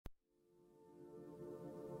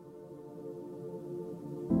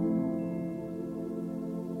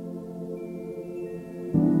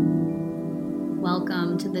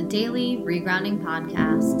to the Daily Regrounding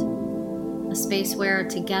Podcast, a space where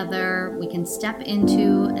together we can step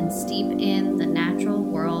into and steep in the natural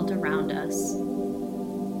world around us.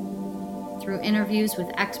 Through interviews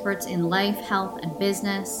with experts in life, health, and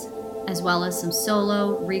business, as well as some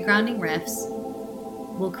solo regrounding riffs,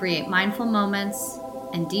 we'll create mindful moments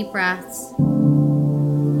and deep breaths,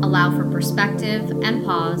 allow for perspective and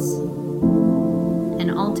pause,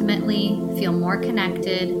 and ultimately feel more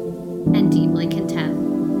connected and deeply content.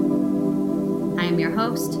 I am your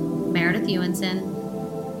host, Meredith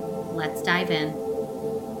Ewenson. Let's dive in.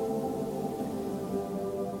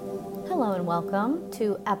 Hello and welcome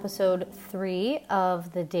to episode 3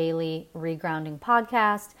 of the Daily Regrounding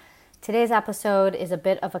Podcast. Today's episode is a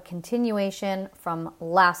bit of a continuation from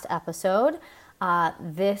last episode.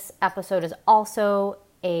 This episode is also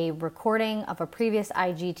a recording of a previous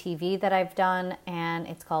IGTV that I've done, and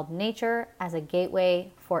it's called Nature as a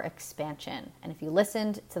Gateway for Expansion. And if you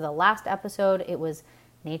listened to the last episode, it was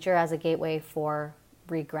Nature as a Gateway for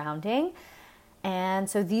Regrounding. And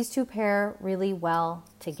so these two pair really well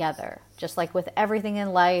together. Just like with everything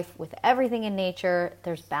in life, with everything in nature,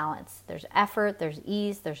 there's balance. There's effort, there's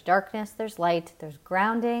ease, there's darkness, there's light, there's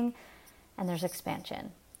grounding, and there's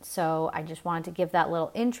expansion. So I just wanted to give that little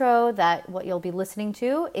intro that what you'll be listening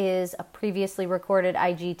to is a previously recorded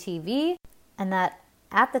IGTV, and that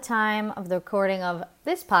at the time of the recording of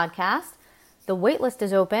this podcast, the waitlist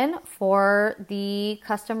is open for the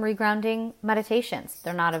custom regrounding meditations.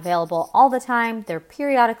 They're not available all the time. They're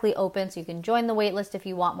periodically open, so you can join the waitlist if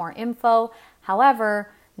you want more info. However,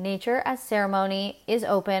 Nature as Ceremony is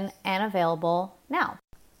open and available now.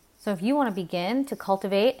 So if you want to begin to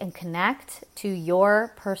cultivate and connect to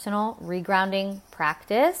your personal regrounding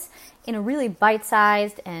practice in a really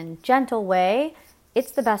bite-sized and gentle way,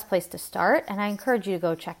 it's the best place to start, and I encourage you to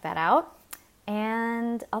go check that out.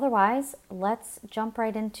 And otherwise, let's jump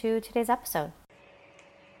right into today's episode.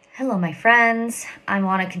 Hello, my friends. I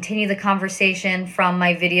want to continue the conversation from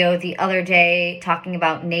my video the other day talking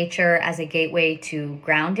about nature as a gateway to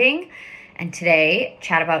grounding. And today,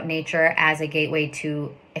 chat about nature as a gateway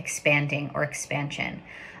to expanding or expansion.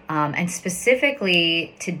 And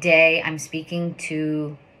specifically today, I'm speaking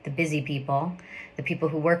to the busy people, the people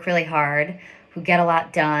who work really hard, who get a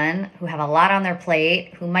lot done, who have a lot on their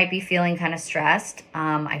plate, who might be feeling kind of stressed.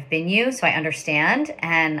 I've been you, so I understand,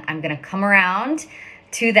 and I'm going to come around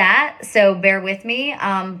to that. So bear with me.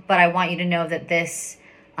 But I want you to know that this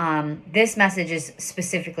message is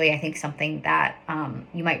specifically, I think, something that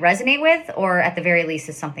you might resonate with, or at the very least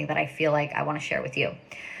is something that I feel like I want to share with you.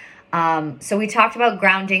 So we talked about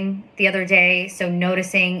grounding the other day. So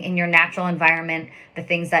noticing in your natural environment the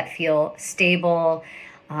things that feel stable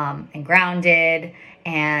and grounded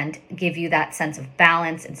and give you that sense of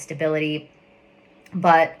balance and stability.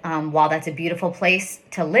 But while that's a beautiful place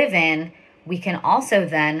to live in, we can also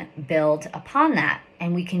then build upon that.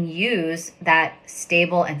 And we can use that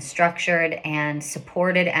stable and structured and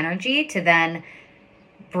supported energy to then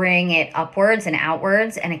bring it upwards and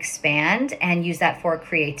outwards and expand and use that for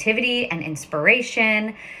creativity and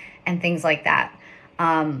inspiration and things like that.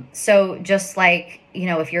 So just like,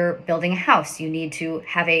 if you're building a house, you need to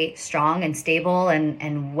have a strong and stable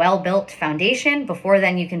and well-built foundation before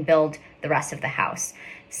then you can build the rest of the house.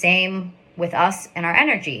 Same with us and our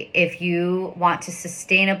energy. If you want to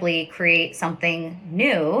sustainably create something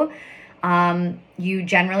new, you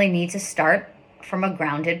generally need to start from a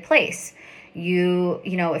grounded place.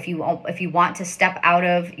 If you want to step out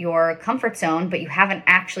of your comfort zone, but you haven't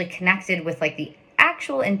actually connected with like the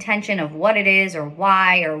actual intention of what it is or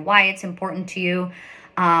why it's important to you,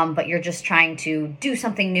 but you're just trying to do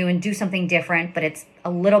something new and do something different, but it's a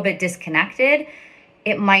little bit disconnected,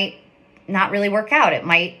 it might not really work out. It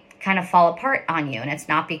might kind of fall apart on you. And it's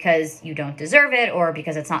not because you don't deserve it or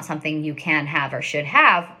because it's not something you can have or should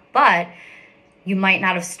have, but you might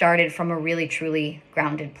not have started from a really, truly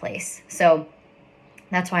grounded place. So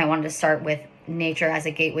that's why I wanted to start with nature as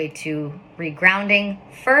a gateway to regrounding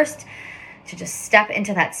first, to just step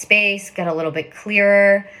into that space, get a little bit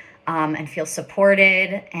clearer, and feel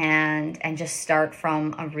supported and just start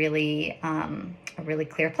from a really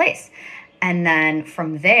clear place. And then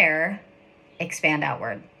from there, expand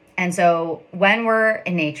outward. And so when we're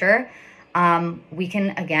in nature, we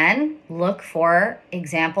can, again, look for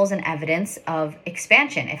examples and evidence of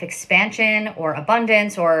expansion. If expansion or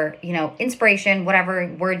abundance or, inspiration, whatever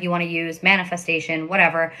word you want to use, manifestation,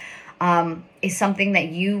 whatever, is something that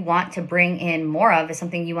you want to bring in more of, is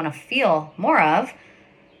something you want to feel more of,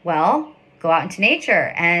 well, go out into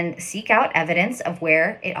nature and seek out evidence of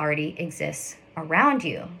where it already exists around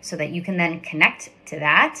you so that you can then connect to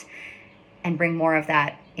that and bring more of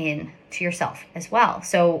that in to yourself as well.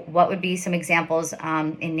 So what would be some examples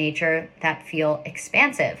in nature that feel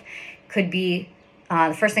expansive? Could be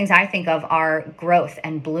the first things I think of are growth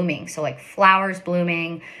and blooming. So like flowers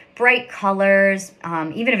blooming, bright colors,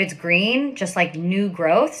 even if it's green, just like new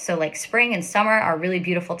growth. So like spring and summer are really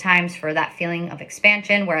beautiful times for that feeling of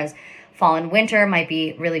expansion, whereas fall and winter might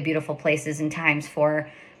be really beautiful places and times for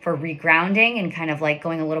regrounding and kind of like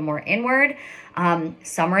going a little more inward.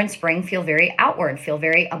 Summer and spring feel very outward, feel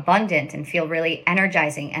very abundant, and feel really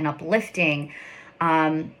energizing and uplifting.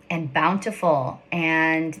 And bountiful.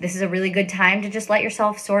 And this is a really good time to just let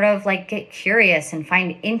yourself sort of like get curious and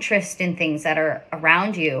find interest in things that are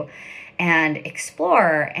around you and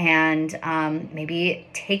explore and maybe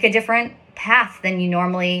take a different path than you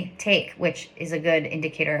normally take, which is a good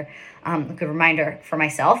indicator, a good reminder for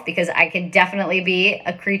myself, because I can definitely be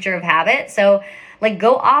a creature of habit. So like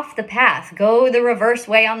go off the path, go the reverse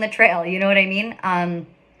way on the trail. You know what I mean?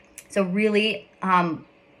 So really,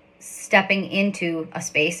 stepping into a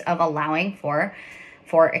space of allowing for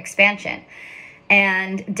expansion.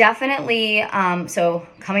 And definitely, so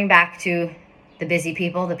coming back to the busy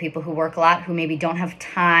people, the people who work a lot, who maybe don't have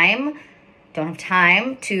time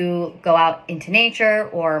to go out into nature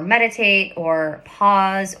or meditate or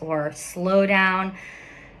pause or slow down.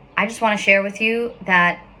 I just want to share with you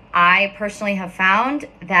that I personally have found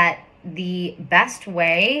that the best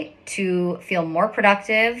way to feel more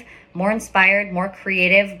productive, more inspired, more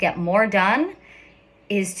creative, get more done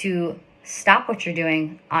is to stop what you're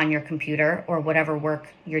doing on your computer or whatever work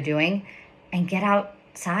you're doing and get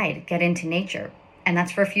outside, get into nature. And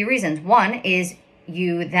that's for a few reasons. One is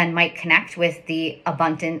you then might connect with the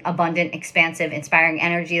abundant, expansive, inspiring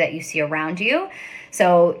energy that you see around you.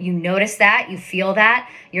 So you notice that, you feel that,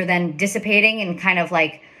 you're then dissipating and kind of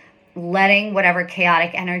like letting whatever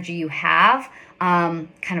chaotic energy you have kind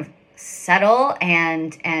of settle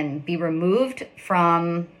and be removed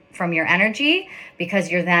from your energy, because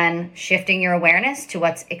you're then shifting your awareness to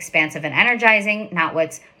what's expansive and energizing, not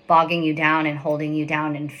what's bogging you down and holding you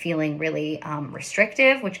down and feeling really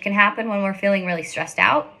restrictive, which can happen when we're feeling really stressed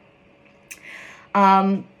out.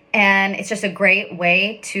 And it's just a great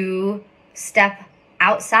way to step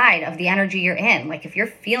outside of the energy you're in. Like if you're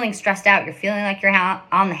feeling stressed out, you're feeling like you're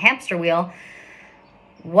on the hamster wheel,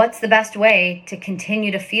 what's the best way to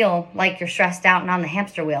continue to feel like you're stressed out and on the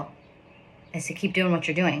hamster wheel? Is to keep doing what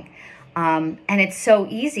you're doing. And it's so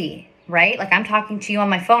easy, right? Like I'm talking to you on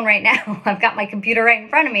my phone right now. I've got my computer right in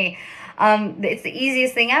front of me. It's the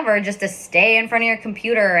easiest thing ever just to stay in front of your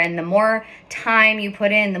computer. And the more time you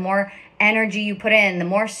put in, the more energy you put in, the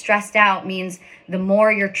more stressed out means the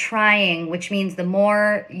more you're trying, which means the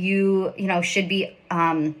more you should be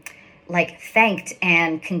like thanked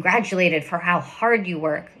and congratulated for how hard you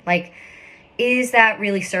work. Like, is that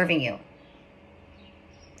really serving you?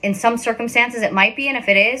 In some circumstances it might be, and if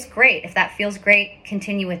it is, great. If that feels great,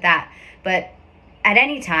 continue with that. But at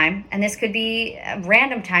any time, and this could be a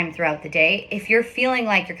random time throughout the day, if you're feeling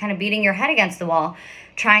like you're kind of beating your head against the wall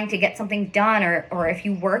trying to get something done, or if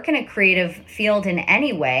you work in a creative field in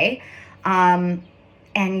any way, and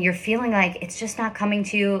you're feeling like it's just not coming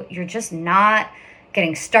to you, you're just not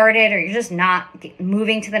getting started, or you're just not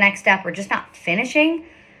moving to the next step, or just not finishing,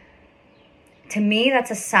 to me,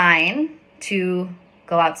 that's a sign to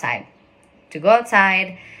go outside. To go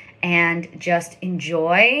outside and just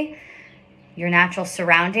enjoy your natural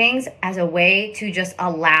surroundings as a way to just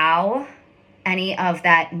allow any of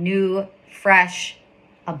that new, fresh,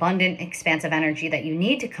 abundant, expansive energy that you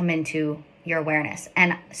need to come into your awareness.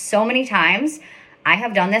 And so many times I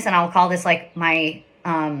have done this, and I'll call this like my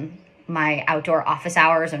outdoor office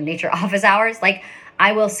hours or nature office hours. Like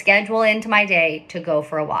I will schedule into my day to go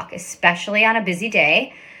for a walk, especially on a busy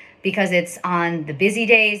day, because it's on the busy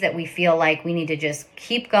days that we feel like we need to just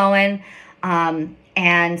keep going.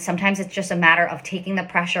 And sometimes it's just a matter of taking the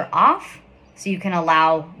pressure off so you can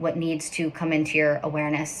allow what needs to come into your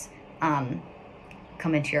awareness,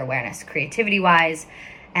 creativity-wise,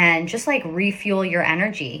 and just like refuel your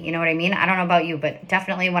energy. You know what I mean? I don't know about you, but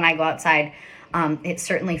definitely when I go outside, it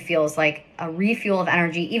certainly feels like a refuel of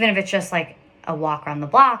energy, even if it's just like a walk around the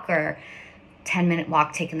block or 10-minute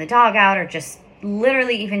walk taking the dog out, or just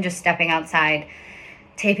literally even just stepping outside,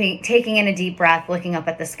 taking in a deep breath, looking up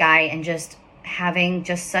at the sky, and just having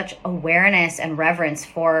just such awareness and reverence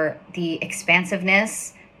for the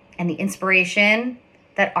expansiveness and the inspiration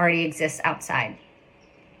that already exists outside.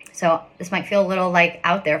 So this might feel a little like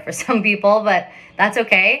out there for some people, but that's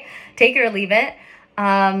okay. Take it or leave it.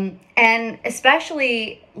 And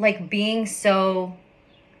especially like being so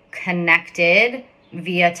connected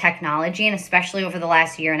via technology, and especially over the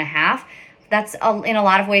last year and a half, that's in a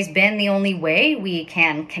lot of ways been the only way we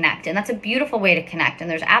can connect. And that's a beautiful way to connect.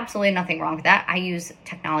 And there's absolutely nothing wrong with that. I use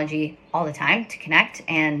technology all the time to connect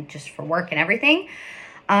and just for work and everything.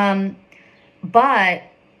 But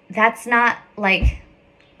that's not like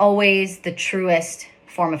always the truest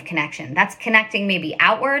form of connection. That's connecting maybe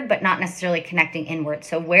outward, but not necessarily connecting inward.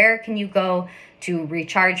 So where can you go to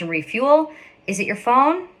recharge and refuel? Is it your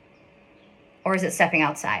phone or is it stepping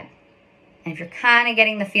outside? And if you're kind of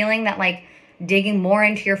getting the feeling that like digging more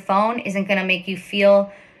into your phone isn't going to make you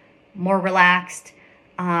feel more relaxed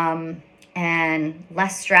and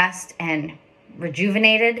less stressed and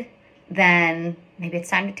rejuvenated, then maybe it's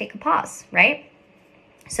time to take a pause, right?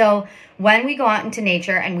 So when we go out into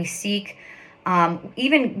nature and we seek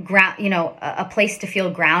even a place to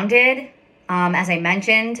feel grounded, as I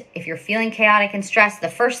mentioned, if you're feeling chaotic and stressed, the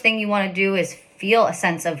first thing you want to do is feel a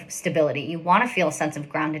sense of stability. You want to feel a sense of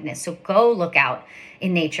groundedness. So go look out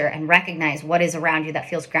in nature and recognize what is around you that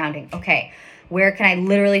feels grounding. Okay, where can I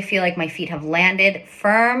literally feel like my feet have landed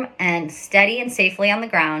firm and steady and safely on the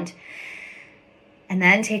ground? And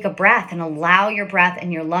then take a breath and allow your breath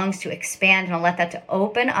and your lungs to expand and let that to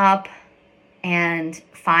open up, and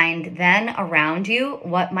find then around you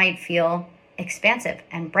what might feel expansive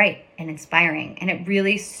and bright and inspiring. And it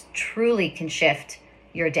really truly can shift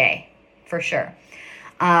your day for sure.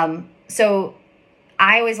 So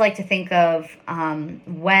I always like to think of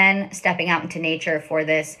when stepping out into nature for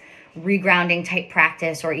this regrounding type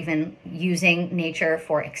practice, or even using nature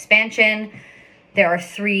for expansion, there are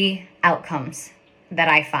 3 outcomes that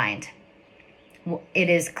I find. It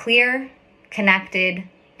is clear, connected,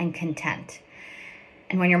 and content.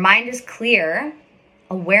 And when your mind is clear,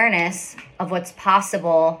 awareness of what's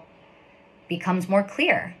possible becomes more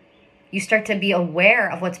clear. You start to be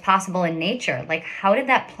aware of what's possible in nature. Like, how did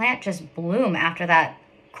that plant just bloom after that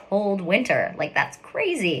cold winter? Like, that's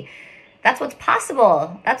crazy. That's what's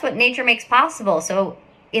possible. That's what nature makes possible. So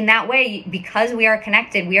in that way, because we are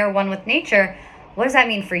connected, we are one with nature. What does that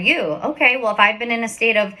mean for you? Okay, well, if I've been in a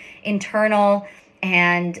state of internal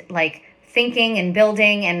and like thinking and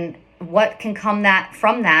building, and what can come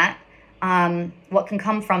from that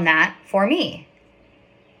for me?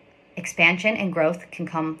 Expansion and growth can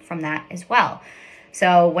come from that as well.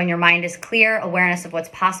 So when your mind is clear, awareness of what's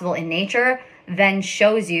possible in nature then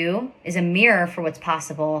shows you, is a mirror for what's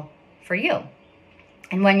possible for you.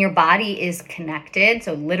 And when your body is connected,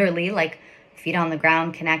 so literally like feet on the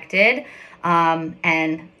ground connected,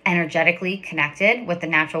 and energetically connected with the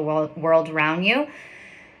natural world around you,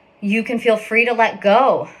 you can feel free to let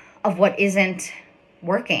go of what isn't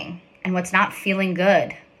working and what's not feeling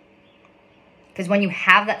good. Because when you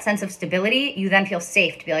have that sense of stability, you then feel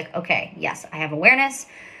safe to be like, okay, yes, I have awareness,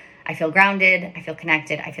 I feel grounded, I feel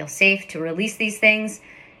connected, I feel safe to release these things.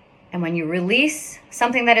 And when you release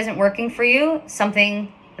something that isn't working for you,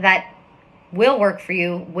 something that will work for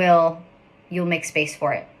you, you'll make space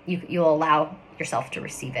for it. You'll allow yourself to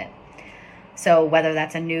receive it. So whether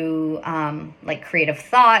that's a new like creative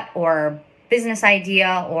thought or business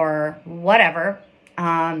idea or whatever,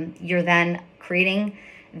 you're then creating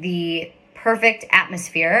the perfect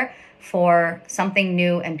atmosphere for something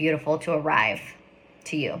new and beautiful to arrive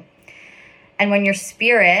to you. And when your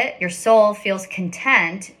spirit, your soul feels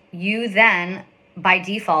content, you then, by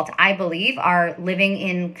default, I believe, are living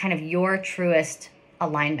in kind of your truest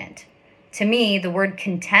alignment. To me, the word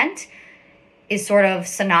content is sort of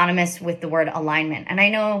synonymous with the word alignment. And I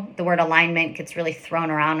know the word alignment gets really thrown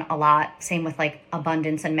around a lot. Same with like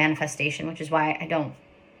abundance and manifestation, which is why I don't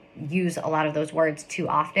use a lot of those words too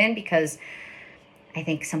often, because I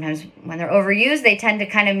think sometimes when they're overused, they tend to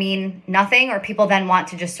kind of mean nothing, or people then want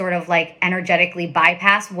to just sort of like energetically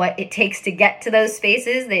bypass what it takes to get to those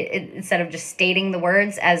spaces. Instead of just stating the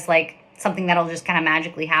words as like something that'll just kind of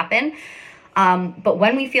magically happen. But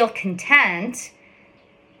when we feel content,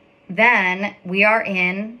 then we are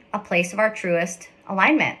in a place of our truest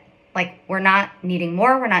alignment. Like, we're not needing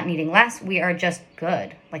more, we're not needing less. We are just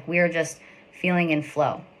good. Like, we are just feeling in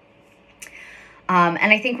flow.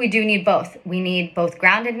 And I think we do need both. We need both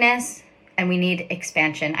groundedness and we need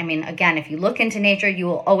expansion. I mean, again, if you look into nature, you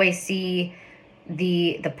will always see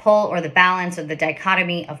the pull or the balance or the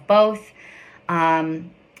dichotomy of both.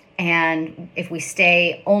 And if we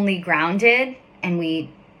stay only grounded and we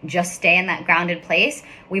just stay in that grounded place,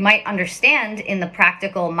 we might understand in the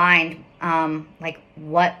practical mind, like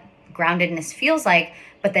what groundedness feels like,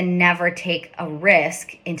 but then never take a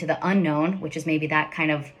risk into the unknown, which is maybe that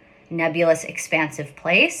kind of nebulous, expansive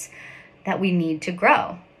place that we need to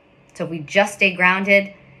grow. So if we just stay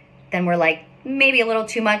grounded, then we're like maybe a little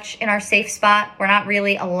too much in our safe spot. We're not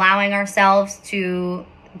really allowing ourselves to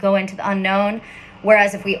go into the unknown.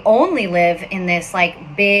 Whereas if we only live in this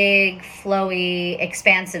like big, flowy,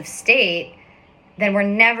 expansive state, then we're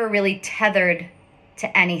never really tethered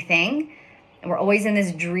to anything. And we're always in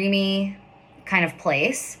this dreamy kind of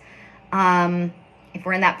place. If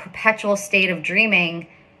we're in that perpetual state of dreaming,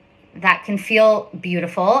 that can feel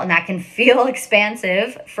beautiful and that can feel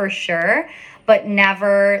expansive for sure, but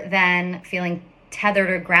never then feeling tethered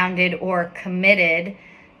or grounded or committed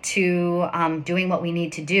to doing what we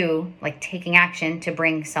need to do, like taking action to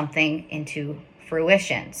bring something into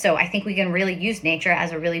fruition. So I think we can really use nature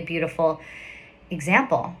as a really beautiful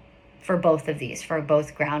example for both of these, for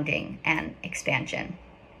both grounding and expansion.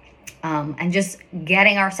 And just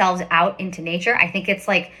getting ourselves out into nature. I think it's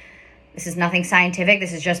like, this is nothing scientific.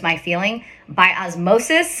 This is just my feeling. By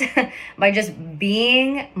osmosis, by just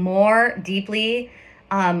being more deeply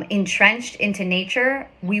entrenched into nature,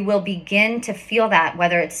 we will begin to feel that,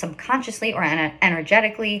 whether it's subconsciously or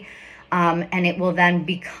energetically, and it will then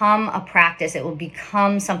become a practice. It will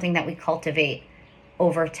become something that we cultivate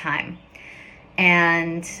over time.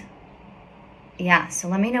 And yeah, so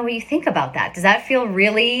let me know what you think about that. Does that feel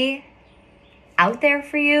really out there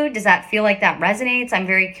for you? Does that feel like that resonates? I'm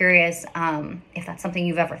very curious if that's something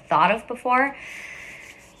you've ever thought of before.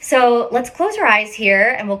 So let's close our eyes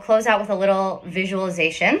here and we'll close out with a little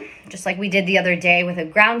visualization, just like we did the other day with a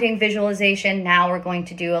grounding visualization. Now we're going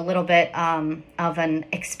to do a little bit of an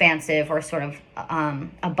expansive or sort of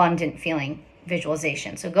abundant feeling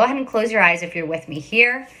visualization. So go ahead and close your eyes if you're with me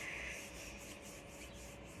here.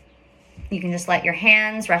 You can just let your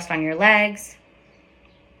hands rest on your legs.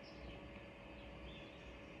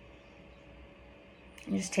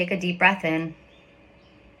 And just take a deep breath in.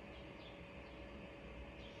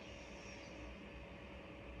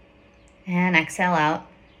 And exhale out.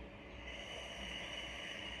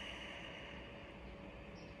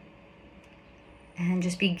 And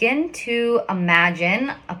just begin to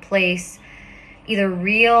imagine a place, either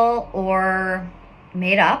real or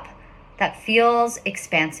made up, that feels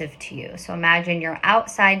expansive to you. So imagine you're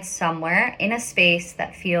outside somewhere in a space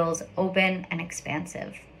that feels open and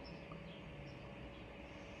expansive.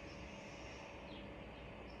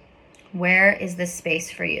 Where is this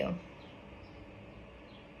space for you?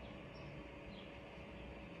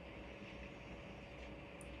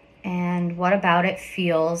 And what about it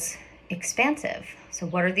feels expansive? So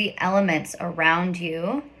what are the elements around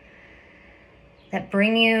you that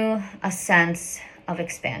bring you a sense of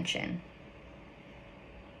expansion?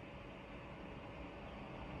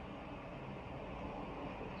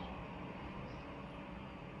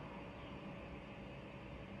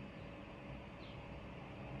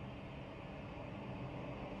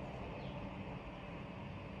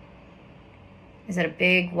 Is it a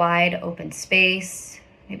big, wide, open space?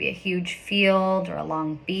 Maybe a huge field or a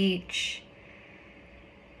long beach?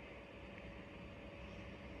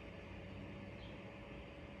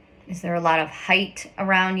 Is there a lot of height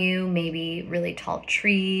around you? Maybe really tall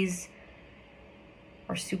trees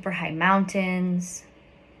or super high mountains?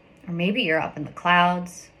 Or maybe you're up in the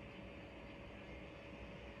clouds.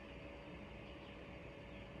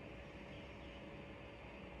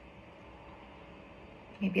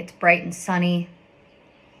 Maybe it's bright and sunny.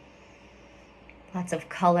 Lots of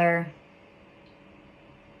color.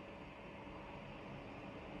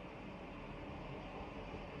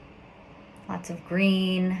 Lots of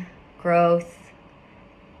green, growth,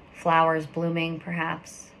 flowers blooming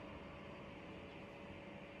perhaps.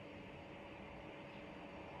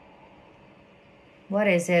 What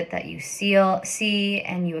is it that you see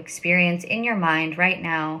and you experience in your mind right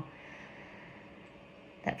now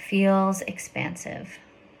that feels expansive?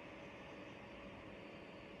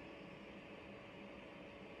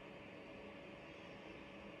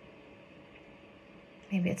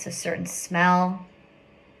 Maybe it's a certain smell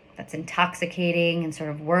that's intoxicating and sort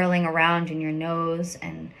of whirling around in your nose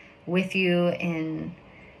and with you in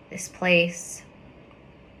this place,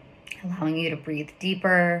 allowing you to breathe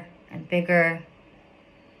deeper and bigger.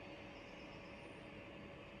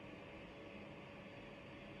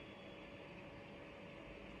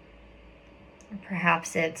 Or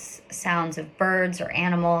perhaps it's sounds of birds or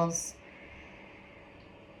animals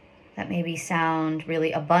that maybe sound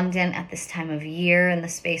really abundant at this time of year in the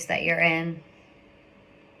space that you're in.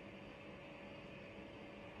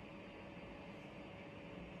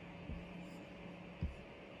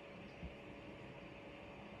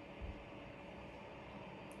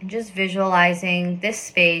 And just visualizing this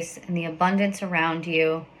space and the abundance around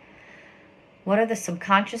you. What are the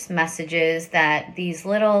subconscious messages that these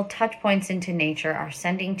little touch points into nature are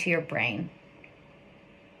sending to your brain?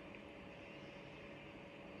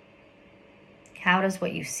 How does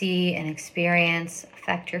what you see and experience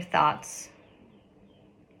affect your thoughts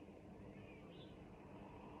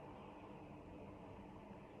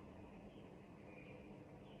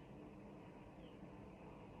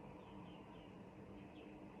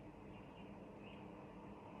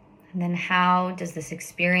And then how does this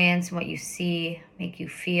experience, what you see, make you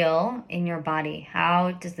feel in your body?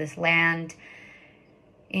 How does this land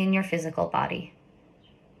in your physical body?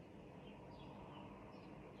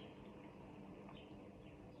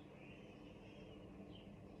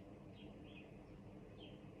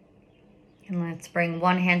 And let's bring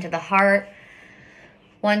one hand to the heart,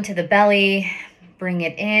 one to the belly. Bring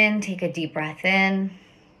it in, take a deep breath in.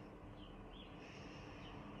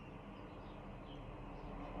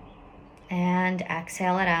 And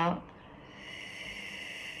exhale it out.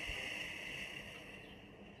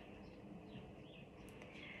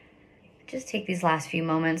 Just take these last few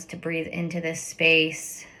moments to breathe into this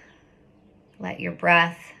space. Let your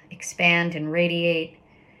breath expand and radiate.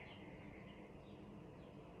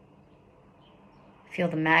 Feel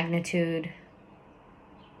the magnitude.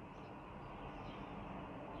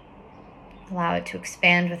 Allow it to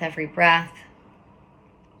expand with every breath.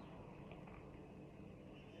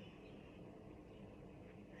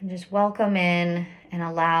 And just welcome in and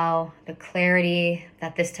allow the clarity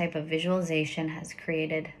that this type of visualization has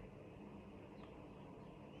created.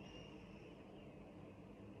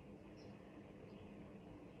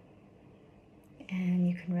 And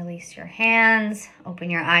you can release your hands, open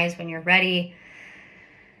your eyes when you're ready.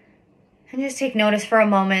 And just take notice for a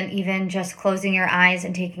moment, even just closing your eyes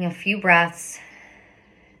and taking a few breaths.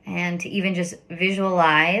 And to even just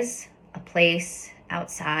visualize a place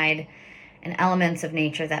outside and elements of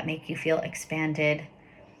nature that make you feel expanded.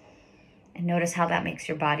 And notice how that makes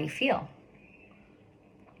your body feel.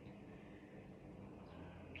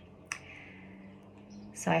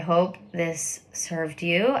 So I hope this served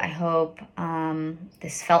you. I hope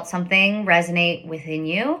this felt something resonate within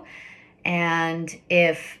you. And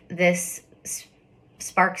if this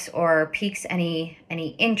sparks or piques any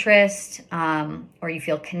interest, or you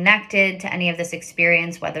feel connected to any of this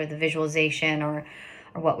experience, whether the visualization or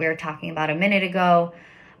what we were talking about a minute ago,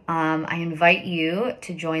 I invite you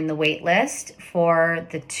to join the wait list for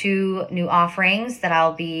the 2 new offerings that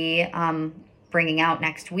I'll be bringing out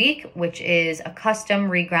next week, which is a custom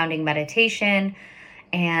regrounding meditation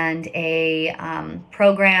and a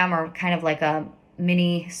program, or kind of like a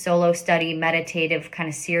mini solo study meditative kind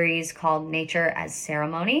of series called Nature as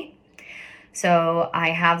Ceremony. So I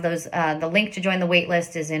have those, the link to join the wait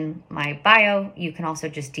list is in my bio. You can also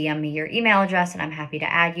just DM me your email address and I'm happy to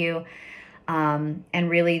add you. And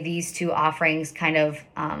really these 2 offerings kind of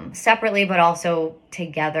separately, but also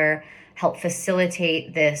together, help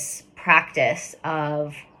facilitate this practice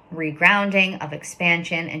of regrounding, of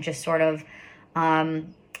expansion, and just sort of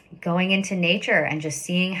going into nature and just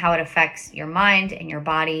seeing how it affects your mind and your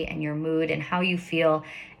body and your mood and how you feel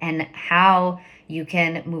and how you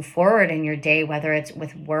can move forward in your day, whether it's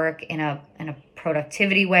with work in a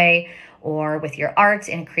productivity way, or with your art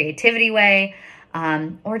in a creativity way,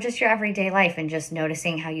 or just your everyday life, and just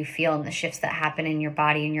noticing how you feel and the shifts that happen in your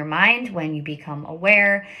body and your mind when you become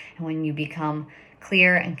aware and when you become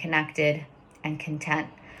clear and connected and content.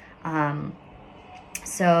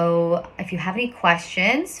 So if you have any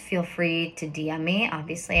questions, feel free to DM me.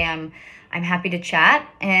 Obviously, I'm happy to chat.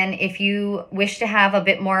 And if you wish to have a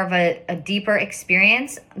bit more of a deeper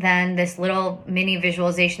experience than this little mini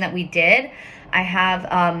visualization that we did, I have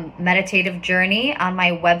a meditative journey on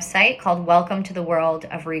my website called Welcome to the World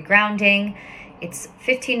of Regrounding. It's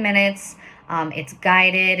 15 minutes. It's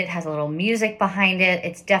guided. It has a little music behind it.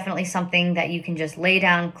 It's definitely something that you can just lay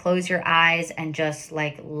down, close your eyes, and just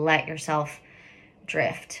like let yourself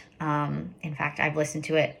drift. In fact, I've listened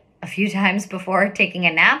to it a few times before taking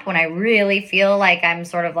a nap when I really feel like I'm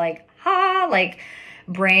sort of like, like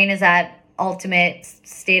brain is at ultimate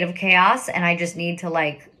state of chaos and I just need to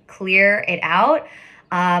like clear it out.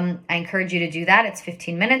 I encourage you to do that. It's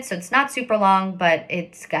 15 minutes, so it's not super long, but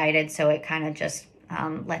it's guided. So it kind of just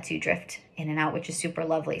lets you drift in and out, which is super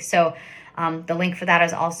lovely. So the link for that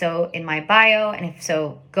is also in my bio. And if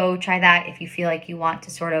so, go try that if you feel like you want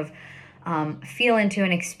to sort of feel into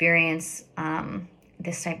and experience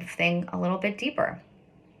this type of thing a little bit deeper.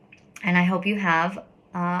 And I hope you have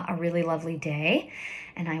a really lovely day,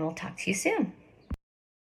 and I will talk to you soon.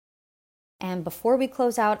 And before we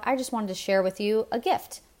close out, I just wanted to share with you a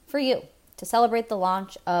gift for you to celebrate the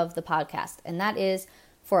launch of the podcast. And that is,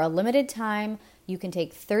 for a limited time, you can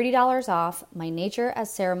take $30 off my Nature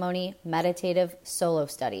as Ceremony meditative solo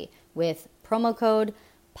study with promo code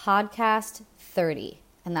podcast30.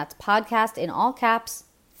 And that's podcast in all caps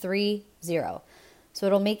 30. So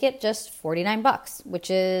it'll make it just $49, which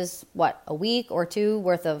is what, a week or 2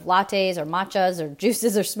 worth of lattes or matchas or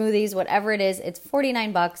juices or smoothies, whatever it is. It's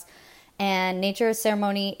 $49. And Nature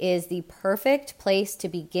Ceremony is the perfect place to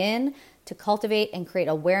begin to cultivate and create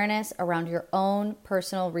awareness around your own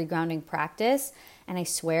personal regrounding practice. And I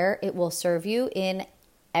swear it will serve you in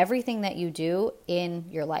everything that you do in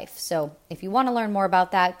your life. So if you want to learn more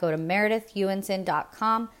about that, go to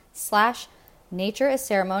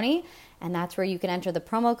meredithewinson.com/natureaceremony, and that's where you can enter the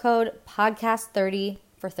promo code podcast30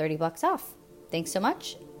 for $30 off. Thanks so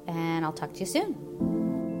much, and I'll talk to you soon.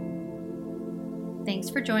 Thanks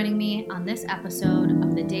for joining me on this episode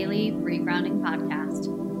of the Daily Regrounding Podcast.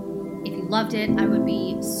 If you loved it, I would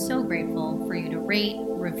be so grateful for you to rate,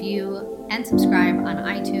 review, and subscribe on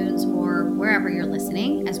iTunes or wherever you're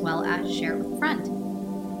listening, as well as share it with a friend.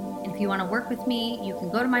 And if you want to work with me, you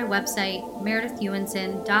can go to my website,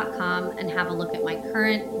 meredithewinson.com, and have a look at my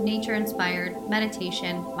current nature-inspired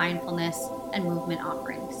meditation, mindfulness, and movement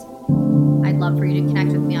offerings. I'd love for you to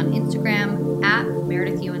connect with me on Instagram at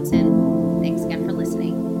Meredith Ewenson. Thanks again for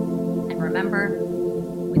listening. And remember,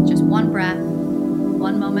 with just one breath,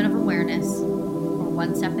 one moment of awareness, or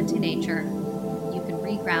one step into nature, you can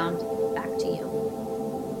reground back to you.